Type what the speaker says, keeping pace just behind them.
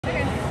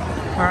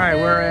All right,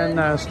 we're in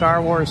the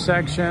Star Wars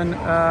section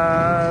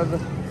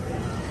of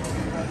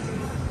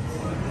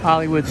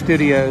Hollywood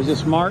Studios.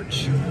 It's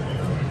March.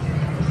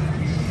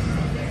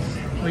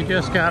 We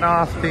just got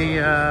off the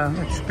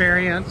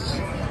experience.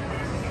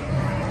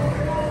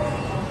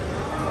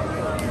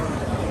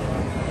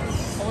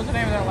 What was the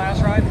name of that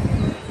last ride?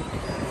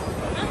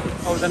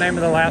 What was the name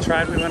of the last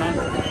ride we went on?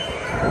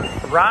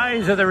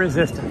 Rise of the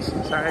Resistance.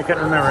 Sorry, I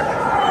couldn't remember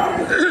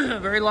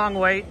it. Very long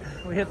wait.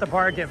 We hit the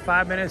park at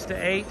 5 minutes to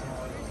 8.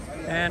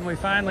 And we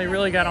finally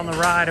really got on the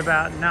ride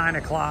about 9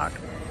 o'clock.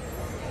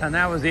 And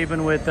that was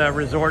even with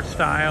resort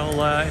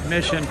style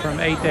admission from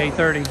 8 to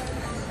 8:30.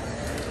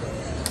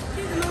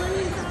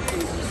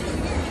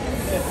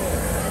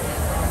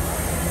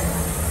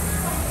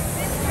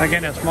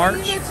 Again, it's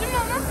March.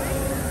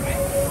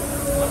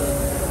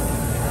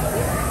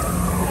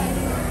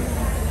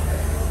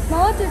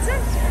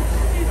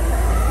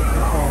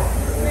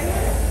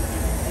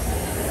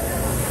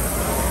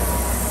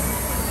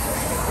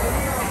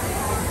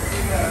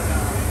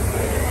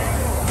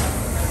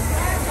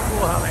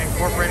 Cool how they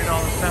incorporated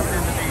all the stuff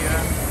into the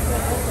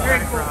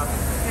very cool.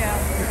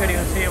 Yeah. You couldn't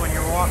even see it when you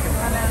were walking.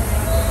 I know.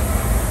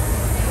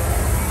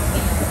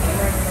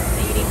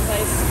 The eating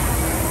place.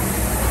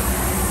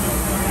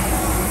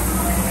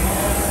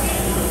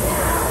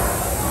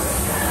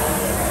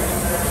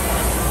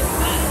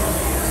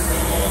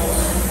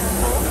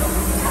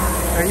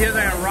 They're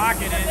using a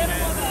rocket engine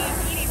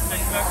to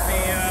cook the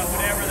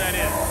whatever that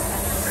is.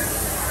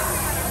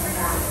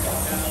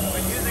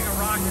 But using a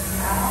rocket.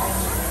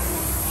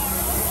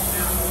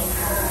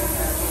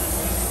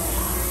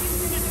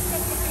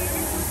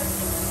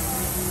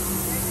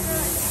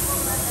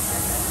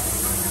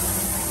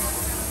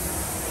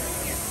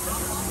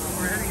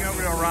 We're heading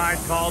over to a ride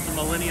called the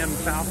Millennium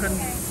Falcon.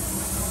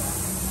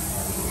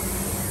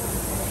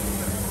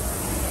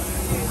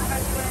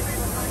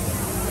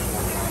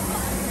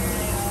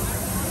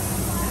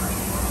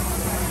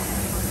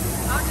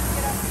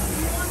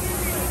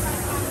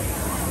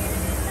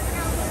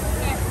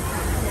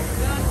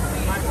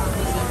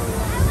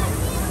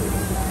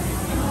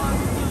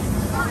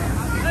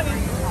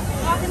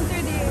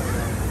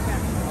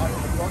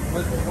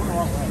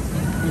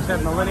 You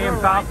said Millennium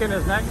Falcon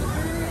is next?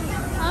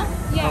 Huh?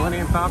 Yeah.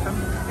 Millennium Falcon?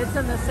 It's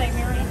in the same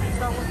area.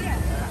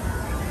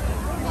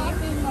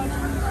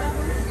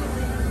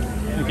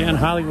 Again,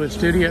 Hollywood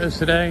Studios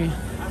today.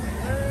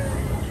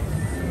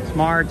 It's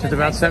March. It's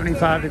about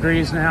 75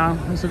 degrees now.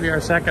 This will be our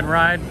second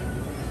ride.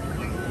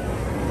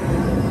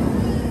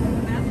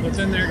 What's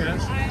in there,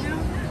 guys?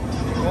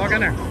 Walk in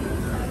there.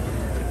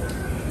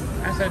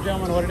 Ask that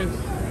gentleman what it is.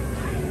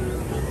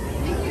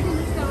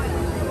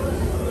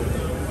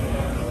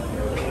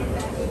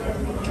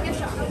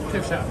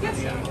 Gift shop.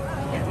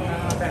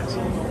 Pass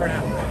for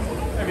now.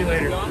 Maybe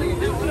later.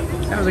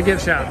 That was a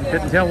gift shop.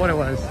 Couldn't tell what it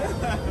was.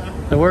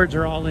 The words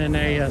are all in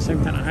a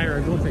some kind of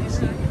hieroglyphics.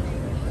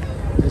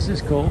 This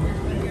is cool.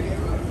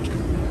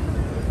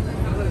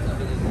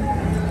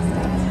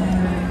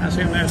 I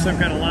assume there's some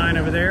kind of line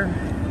over there.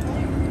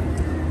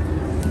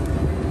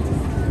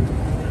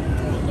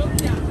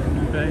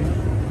 Okay.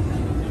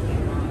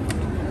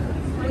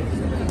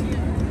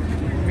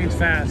 It means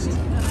fast.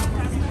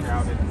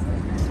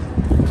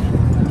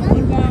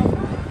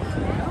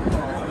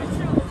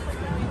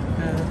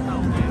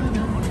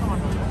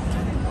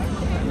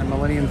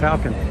 Millennium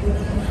Falcon.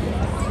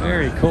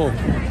 Very cool.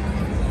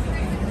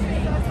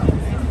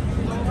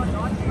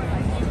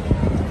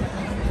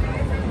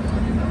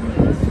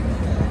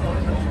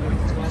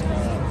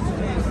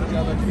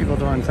 People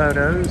doing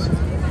photos. We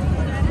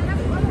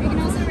can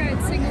also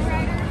ride single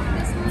rider on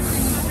this one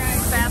and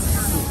ride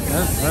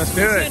faster. Let's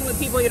do it. With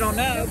people you don't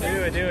know. Do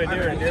it.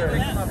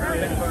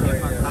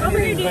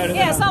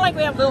 Yeah, it's not like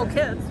we have little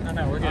kids. I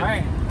know, we're good.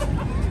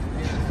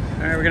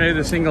 All right, we're going to do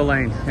the single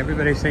lane.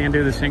 Everybody's saying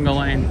do the single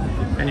lane,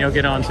 and you'll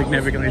get on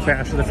significantly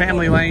faster. The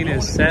family lane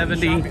is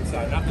 70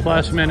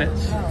 plus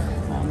minutes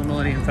on the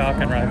Millennium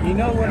Falcon ride. You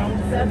know what I'm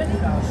 70?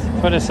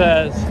 That's what it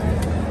says.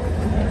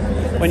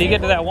 When you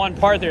get to that one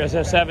part there, it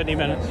says 70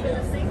 minutes.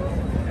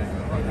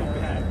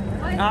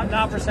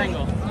 Not for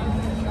single.